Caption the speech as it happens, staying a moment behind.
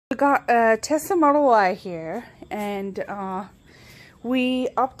got a Tesla Model Y here, and we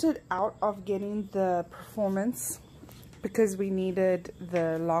opted out of getting the performance because we needed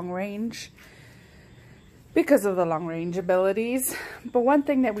the long range because of the long range abilities. But one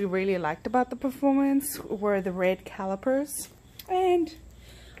thing that we really liked about the performance were the red calipers, and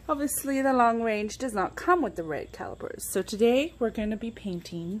obviously the long range does not come with the red calipers. So today we're going to be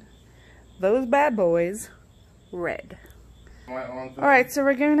painting those bad boys red. Alright, so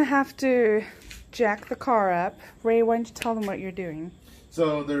we're going to have to jack the car up. Ray, why don't you tell them what you're doing?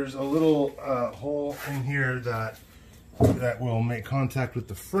 So there's a little hole in here that will make contact with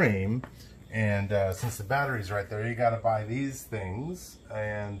the frame, and since the battery's right there, you got to buy these things,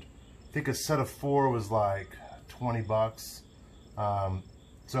 and I think a set of 4 was like 20 bucks.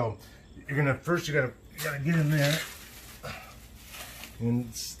 So you're gonna you gotta get in there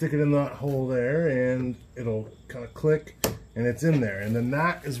and stick it in that hole there, and it'll kind of click, and it's in there, and then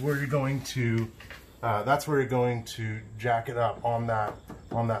that is where you're going to jack it up on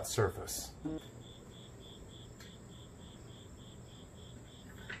that surface.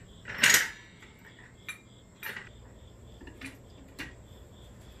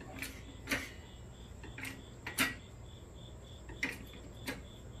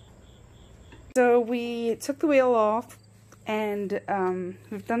 So we took the wheel off, and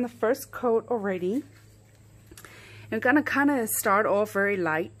we've done the first coat already. You're gonna kind of start off very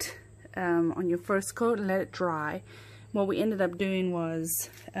light on your first coat and let it dry. What we ended up doing was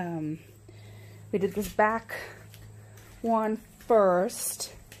we did this back one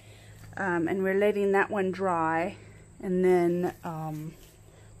first, and we're letting that one dry, and then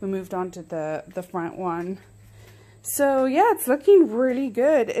we moved on to the front one. So yeah, it's looking really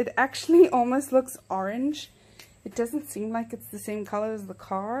good. It actually almost looks orange. It doesn't seem like it's the same color as the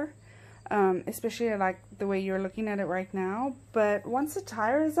car, especially like the way you're looking at it right now. But once the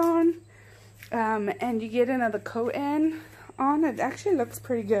tire is on, and you get another coat on, it actually looks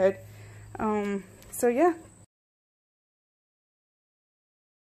pretty good. So yeah,